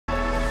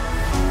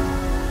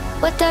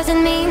What does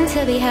it mean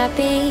to be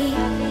happy?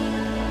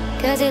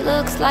 Cause it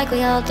looks like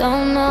we all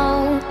don't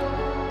know.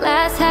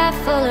 Glass half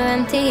full or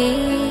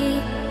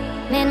empty.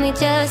 Man, we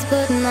just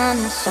putting on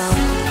the show.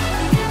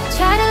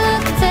 Try to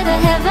look to the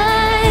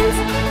heavens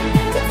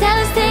to tell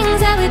us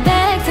things that we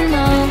beg to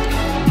know.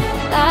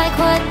 Like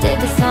what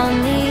did the song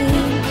mean?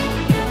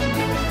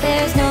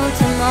 There's no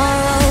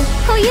tomorrow.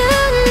 Oh, you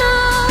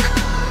know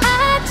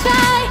I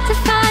try to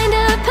find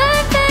a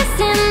purpose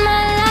in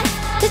my life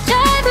to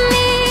drive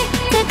me,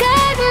 to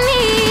guide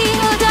me.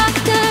 Oh,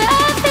 doctor,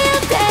 I feel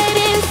dead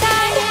inside.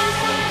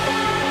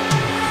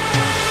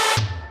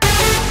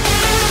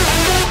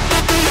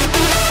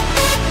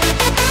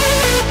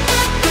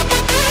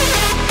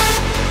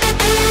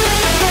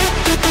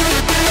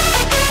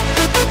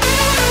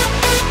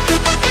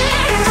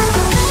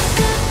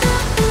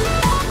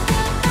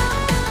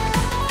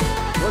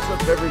 What's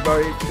up,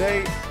 everybody?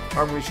 Today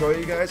I'm going to show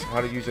you guys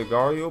how to use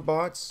Agario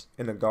bots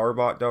in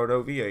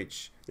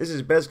AGARBOT.OVH. This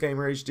is Best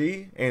Gamer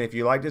HD, and if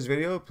you like this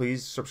video,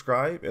 please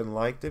subscribe and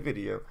like the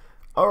video.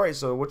 Alright,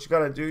 so what you got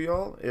to do,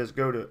 y'all, is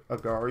go to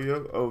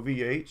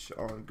Agario.OVH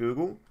on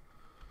Google.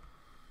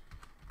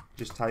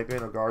 Just type in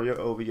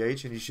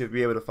Agario.OVH and you should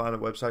be able to find the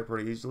website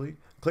pretty easily.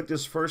 Click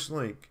this first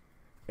link,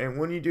 and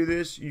when you do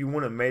this, you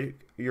want to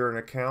make your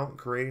account,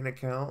 create an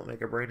account,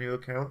 make a brand new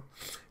account.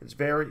 It's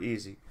very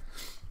easy.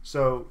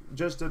 So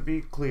just to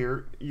be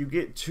clear, you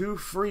get 2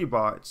 free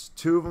bots,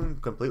 2 of them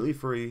completely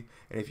free,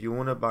 and if you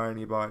want to buy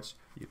any bots,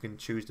 you can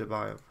choose to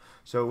buy them.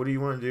 So what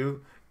you want to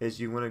do is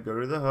you want to go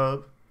to the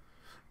hub,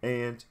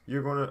 and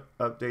you're going to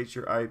update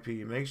your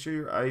IP. Make sure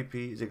your IP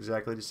is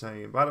exactly the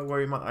same. By the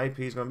way, my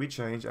IP is going to be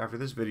changed after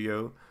this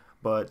video,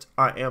 but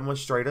I am a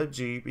straight up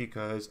G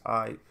because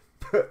I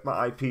put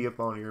my IP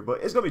up on here,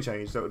 but it's going to be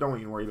changed, so don't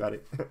even worry about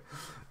it.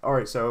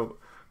 Alright, so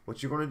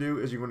what you're going to do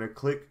is you're going to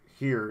click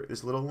here,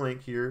 this little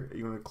link here.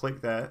 You're going to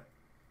click that,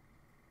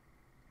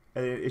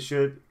 and it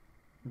should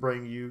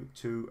bring you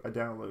to a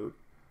download.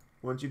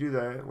 Once you do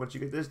that, once you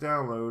get this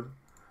download,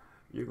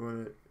 you're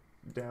going to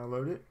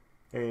download it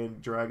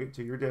and drag it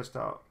to your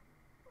desktop.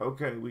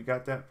 Okay, we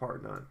got that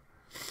part done.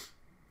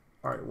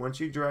 Alright,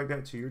 once you drag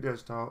that to your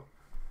desktop,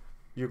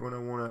 you're going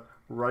to want to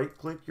right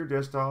click your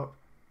desktop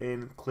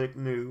and click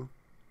new,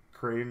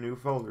 create a new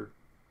folder.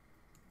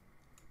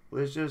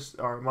 Let's just,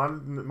 alright,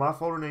 my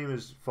folder name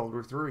is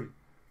folder 3.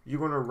 You're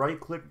going to right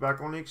click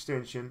back on the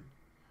extension,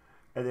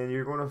 and then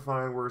you're going to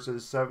find where it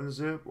says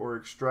 7-zip or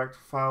extract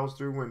files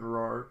through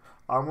WinRAR.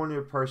 I'm going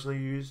to personally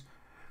use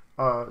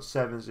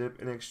 7-zip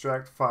and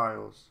extract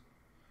files.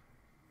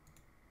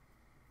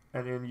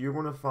 And then you're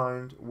going to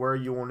find where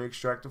you want to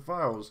extract the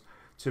files.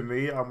 To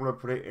me, I'm going to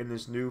put it in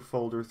this new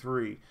folder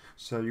 3.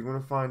 So you're going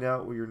to find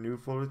out where your new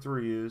folder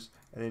 3 is,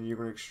 and then you're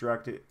going to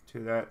extract it to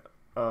that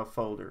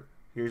folder.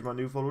 Here's my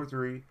new folder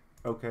 3.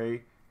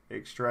 Okay,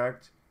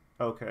 extract.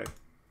 Okay.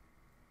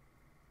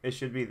 It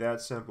should be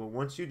that simple.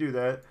 Once you do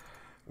that,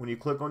 when you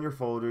click on your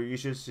folder, you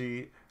should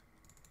see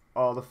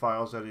all the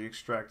files that are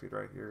extracted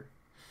right here.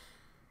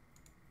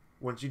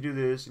 Once you do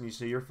this and you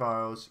see your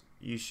files,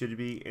 you should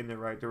be in the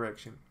right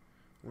direction.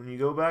 When you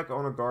go back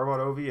on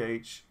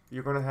AGARBOT.OVH,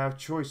 you're going to have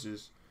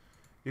choices.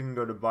 You can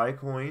go to buy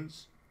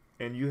coins,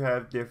 and you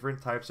have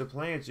different types of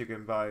plans you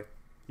can buy.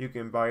 You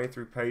can buy it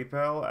through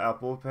PayPal,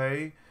 Apple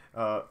Pay,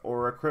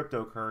 or a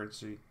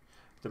cryptocurrency.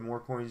 The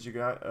more coins you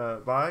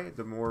buy,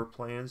 the more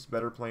plans,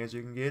 better plans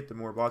you can get, the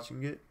more bots you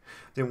can get.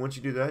 Then once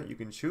you do that, you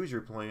can choose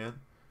your plan.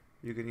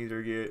 You can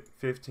either get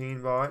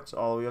 15 bots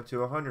all the way up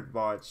to 100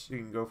 bots. You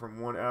can go from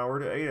 1 hour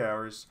to 8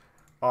 hours.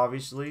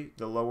 Obviously,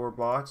 the lower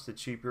bots, the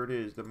cheaper it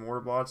is. The more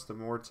bots, the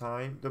more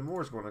time, the more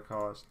it's going to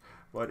cost.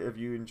 But if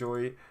you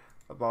enjoy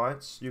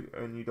bots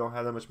and you don't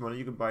have that much money,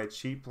 you can buy a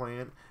cheap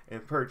plan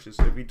and purchase.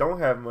 If you don't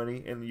have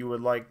money and you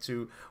would like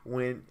to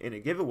win in a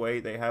giveaway,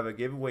 they have a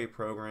giveaway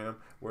program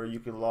where you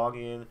can log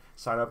in,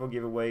 sign up on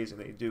giveaways, and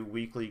they do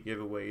weekly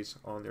giveaways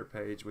on their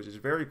page, which is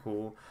very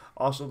cool.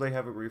 Also, they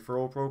have a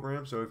referral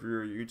program, so if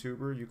you're a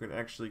YouTuber, you can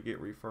actually get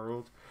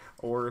referred.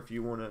 Or if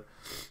you want to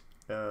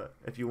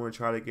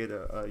try to get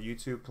a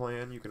YouTube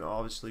plan, you can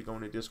obviously go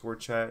into Discord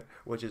chat,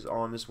 which is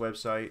on this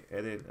website,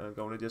 and then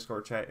go into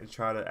Discord chat and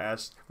try to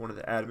ask one of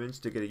the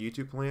admins to get a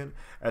YouTube plan.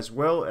 As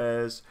well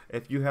as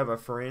if you have a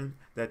friend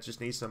that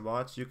just needs some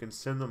bots, you can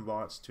send them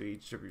bots to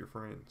each of your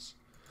friends.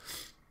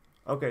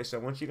 Okay, so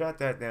once you got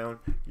that down,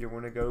 you're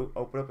going to go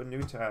open up a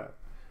new tab,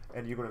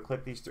 and you're going to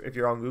click these. If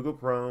you're on Google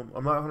Chrome,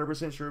 I'm not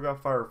 100% sure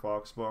about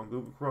Firefox, but on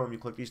Google Chrome, you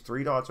click these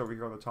 3 dots over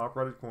here on the top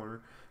right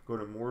corner, go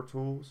to More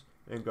Tools,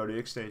 and go to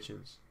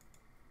Extensions.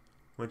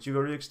 Once you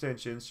go to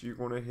Extensions, you're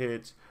going to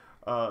hit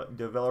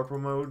Developer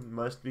Mode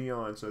must be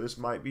on. So this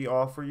might be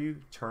off for you.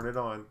 Turn it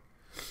on.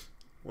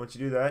 Once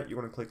you do that, you're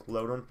going to click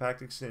Load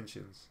Unpacked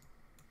Extensions.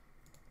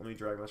 Let me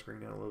drag my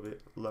screen down a little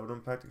bit. Load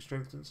Unpacked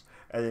Extensions,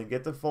 and then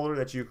get the folder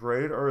that you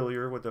created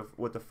earlier with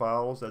the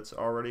files that's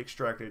already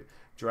extracted.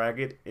 Drag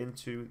it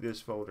into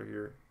this folder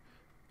here,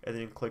 and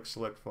then click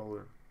Select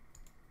Folder.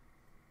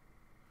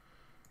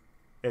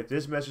 If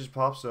this message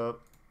pops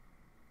up,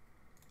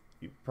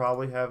 you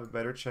probably have a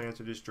better chance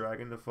of just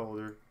dragging the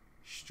folder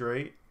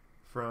straight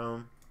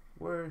from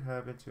What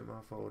happened to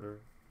my folder?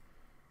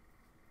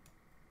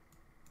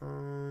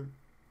 Let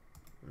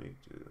me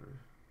do.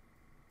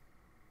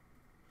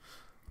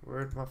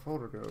 Where'd my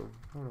folder go?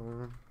 Hold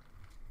on.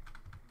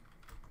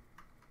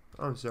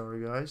 I'm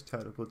sorry, guys.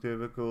 Technical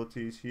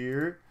difficulties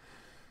here.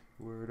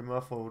 Where did my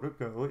folder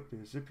go? It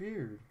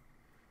disappeared.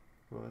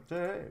 What the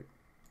heck?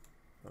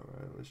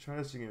 Alright, let's try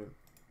this again.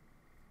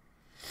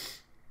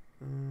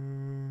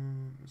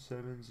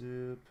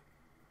 7-zip.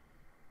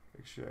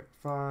 Extract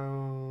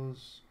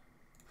files.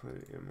 Put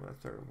it in my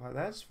third. Wow,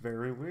 that's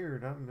very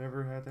weird. I've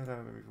never had that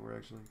happen before,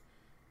 actually.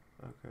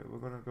 Okay, we're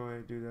going to go ahead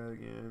and do that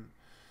again.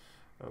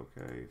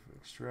 Okay,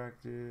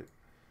 extract it.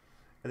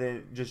 And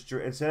then just,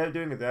 instead of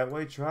doing it that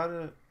way, try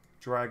to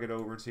drag it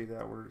over and see if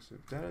that works.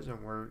 If that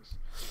doesn't work,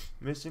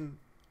 missing.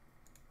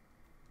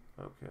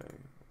 Okay,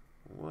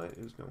 what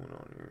is going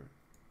on here?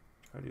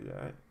 Try to do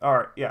that.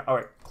 Alright, yeah,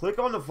 alright. Click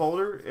on the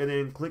folder and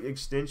then click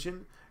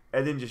extension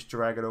and then just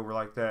drag it over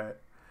like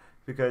that.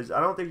 Because I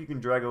don't think you can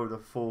drag over the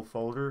full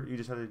folder. You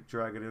just have to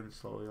drag it in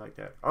slowly like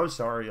that. I'm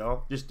sorry,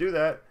 y'all. Just do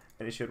that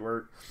and it should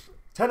work.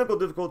 Technical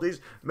difficulties.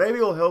 Maybe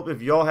it'll help if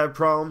y'all have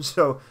problems.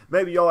 So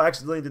maybe y'all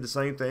accidentally did the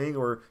same thing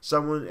or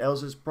someone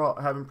else is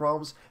having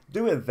problems.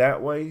 Do it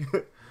that way.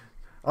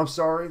 I'm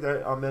sorry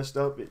that I messed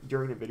up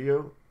during the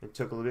video and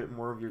took a little bit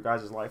more of your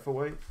guys' life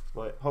away.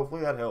 But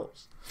hopefully that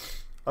helps.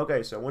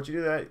 Okay, so once you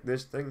do that,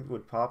 this thing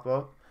would pop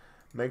up.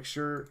 Make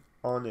sure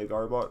on the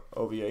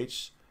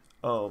AGARBOT.OVH,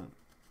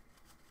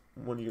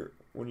 when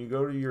you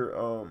go to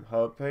your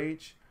hub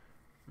page,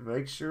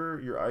 make sure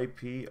your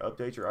IP,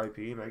 update your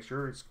IP, make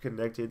sure it's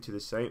connected to the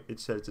same, it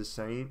says the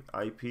same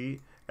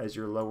IP as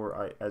your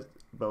lower, as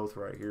both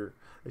right here.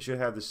 It should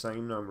have the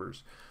same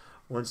numbers.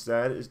 Once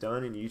that is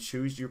done and you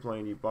choose your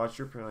plane, you bought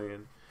your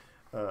plane,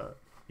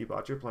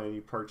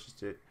 you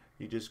purchased it,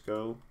 you just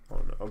go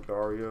on the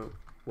Agario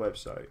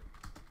website.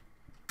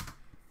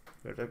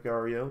 Go to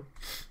Agario,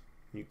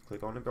 you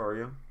click on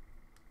Agario,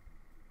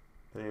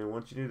 and then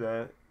once you do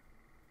that,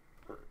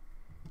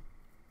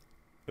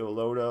 it will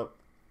load up,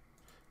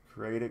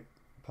 create a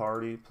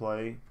party,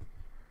 play,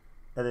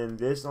 and then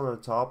this on the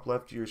top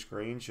left of your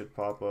screen should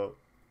pop up.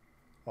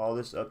 All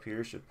this up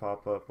here should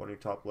pop up on your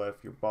top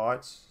left. Your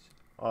bots,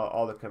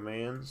 all the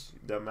commands,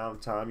 the amount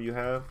of time you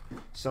have.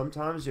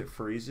 Sometimes it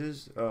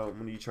freezes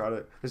when you try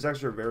to. This is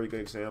actually a very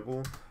good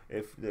example.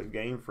 If the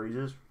game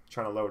freezes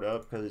trying to load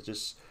up because it's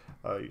just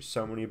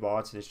so many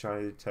bots and it's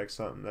trying to detect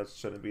something that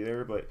shouldn't be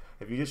there. But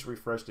if you just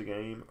refresh the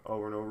game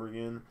over and over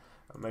again,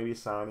 maybe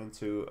sign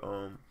into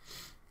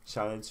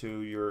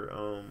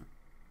your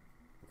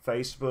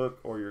Facebook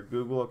or your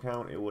Google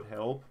account, it would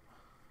help.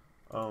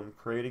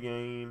 Create a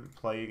game,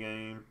 play a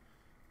game.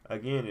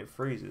 Again, it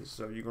freezes,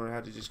 so you're going to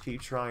have to just keep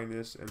trying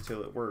this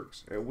until it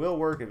works. It will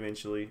work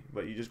eventually,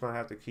 but you're just going to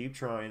have to keep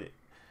trying it.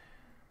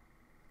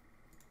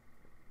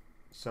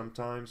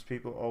 Sometimes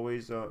people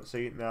always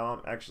see, now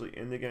I'm actually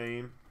in the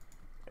game,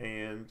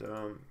 and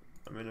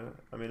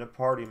I'm in a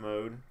party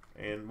mode,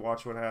 and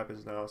watch what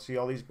happens now. See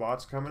all these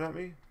bots coming at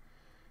me?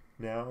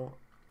 Now,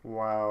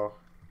 wow,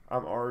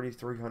 I'm already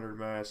 300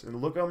 mass,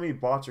 and look how many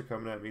bots are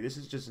coming at me. This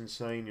is just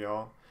insane,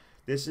 y'all.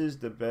 This is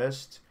the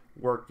best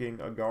working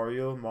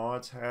Agario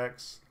mods,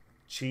 hacks,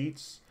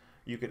 cheats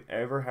you could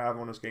ever have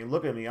on this game.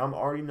 Look at me, I'm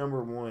already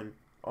 #1,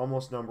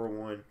 almost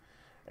 #1,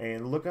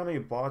 and look how many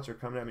bots are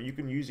coming at me. You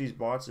can use these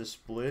bots to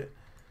split.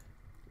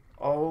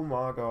 Oh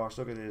my gosh,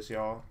 look at this,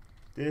 y'all.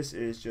 This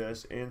is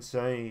just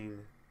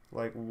insane.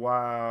 Like,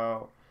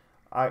 wow.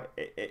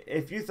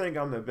 If you think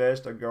I'm the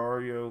best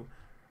Agario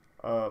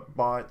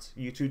bot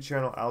YouTube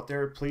channel out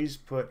there, please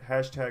put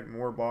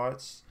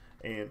 #moreBots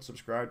and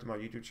subscribe to my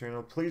YouTube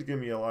channel. Please give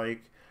me a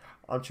like.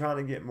 I'm trying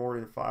to get more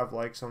than 5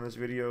 likes on this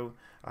video.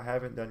 I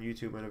haven't done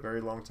YouTube in a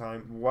very long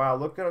time. Wow,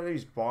 look at all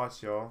these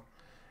bots, y'all.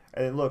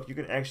 And then look, you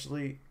can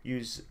actually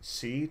use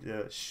C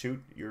to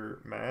shoot your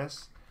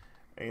mass,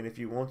 and if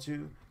you want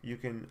to, you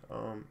can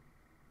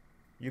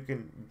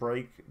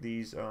break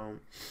these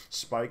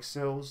spike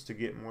cells to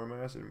get more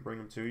mass and bring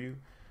them to you.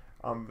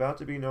 I'm about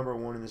to be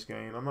 #1 in this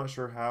game. I'm not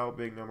sure how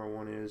big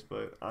 #1 is,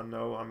 but I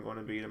know I'm going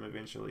to beat him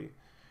eventually.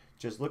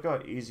 Just look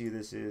how easy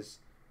this is.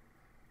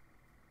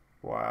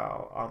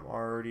 Wow, I'm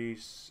already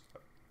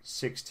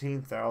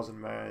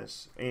 16,000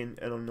 mass. And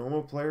a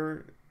normal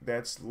player,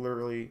 that's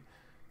literally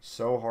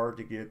so hard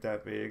to get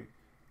that big.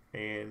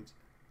 And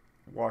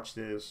watch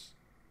this.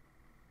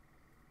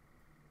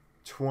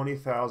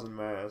 20,000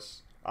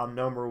 mass. I'm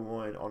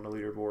 #1 on the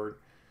leaderboard.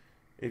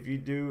 If you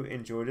do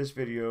enjoy this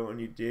video and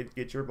you did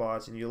get your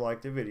bots and you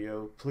liked the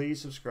video,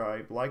 please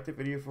subscribe, like the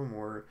video for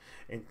more,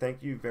 and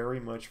thank you very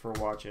much for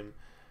watching.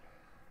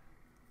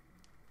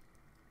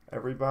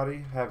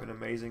 Everybody, have an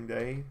amazing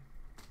day.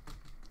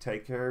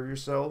 Take care of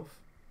yourself,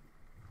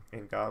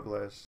 and God bless.